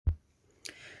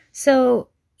So,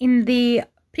 in the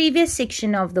previous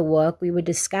section of the work, we were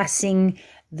discussing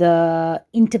the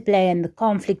interplay and the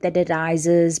conflict that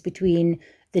arises between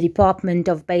the Department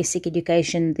of Basic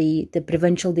Education, the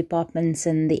provincial departments,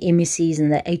 and the MECs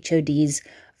and the HODs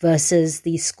versus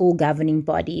the school governing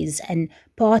bodies. And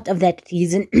part of that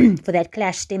reason for that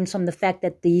clash stems from the fact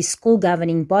that the school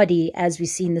governing body, as we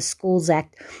see in the Schools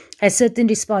Act, has certain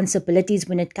responsibilities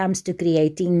when it comes to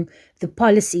creating the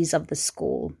policies of the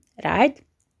school, right?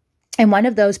 And one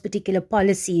of those particular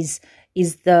policies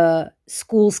is the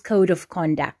Schools Code of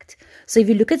Conduct. So if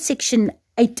you look at Section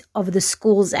 8 of the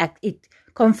Schools Act, it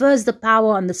confers the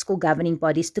power on the school governing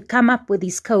bodies to come up with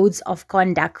these codes of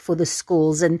conduct for the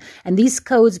schools. And these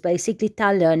codes basically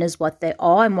tell learners what they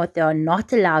are and what they are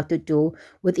not allowed to do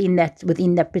within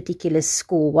that particular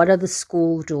school. What are the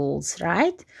school rules,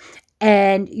 right?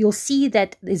 And you'll see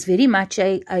that there's very much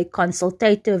a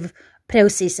consultative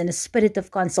process and a spirit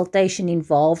of consultation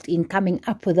involved in coming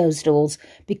up with those rules,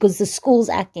 because the Schools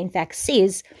Act, in fact,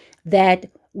 says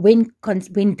that when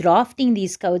drafting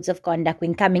these codes of conduct,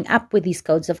 when coming up with these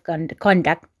codes of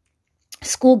conduct,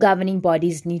 school governing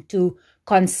bodies need to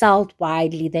consult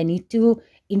widely. They need to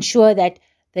ensure that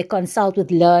they consult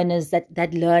with learners,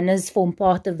 that learners form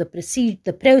part of the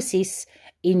process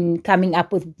in coming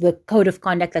up with the code of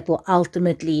conduct that will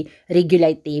ultimately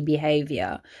regulate their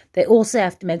behavior. They also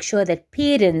have to make sure that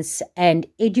parents and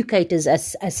educators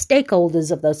as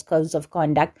stakeholders of those codes of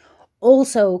conduct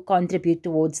also contribute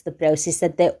towards the process,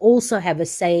 that they also have a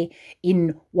say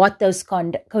in what those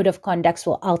code of conducts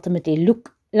will ultimately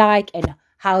look like and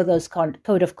how those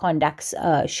code of conducts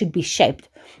should be shaped.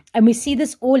 And we see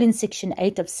this all in Section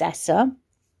 8 of SASSA.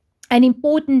 And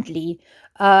importantly,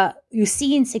 you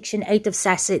see in Section 8 of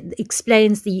SASSA, it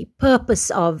explains the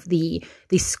purpose of the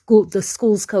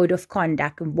school's code of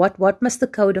conduct, and what must the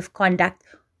code of conduct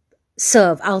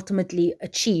serve, ultimately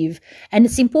achieve. And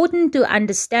it's important to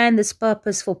understand this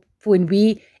purpose for when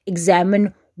we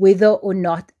examine whether or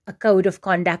not a code of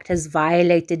conduct has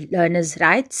violated learners'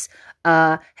 rights,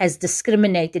 has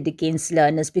discriminated against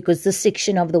learners, because this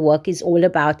section of the work is all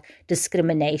about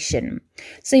discrimination.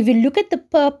 So if you look at the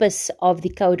purpose of the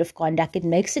code of conduct, it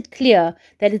makes it clear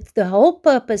that it's the whole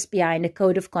purpose behind a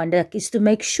code of conduct is to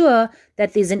make sure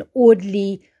that there's an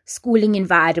orderly schooling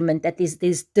environment, that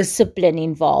there's discipline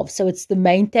involved. So it's the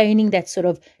maintaining that sort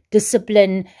of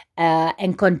discipline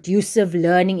and conducive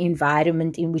learning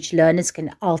environment in which learners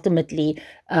can ultimately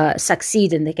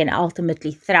succeed and they can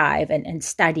ultimately thrive and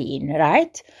study in,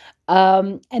 right?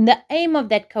 And the aim of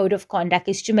that code of conduct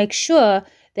is to make sure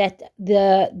that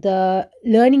the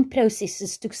learning process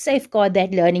is to safeguard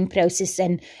that learning process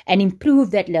and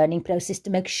improve that learning process, to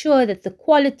make sure that the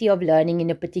quality of learning in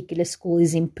a particular school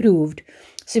is improved.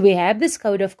 So we have this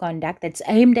code of conduct that's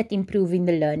aimed at improving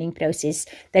the learning process,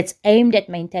 that's aimed at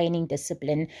maintaining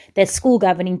discipline, that school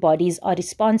governing bodies are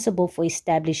responsible for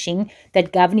establishing,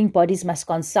 that governing bodies must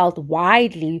consult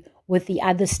widely with the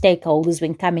other stakeholders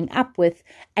when coming up with,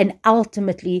 and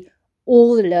ultimately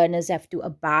all the learners have to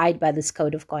abide by this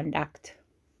code of conduct.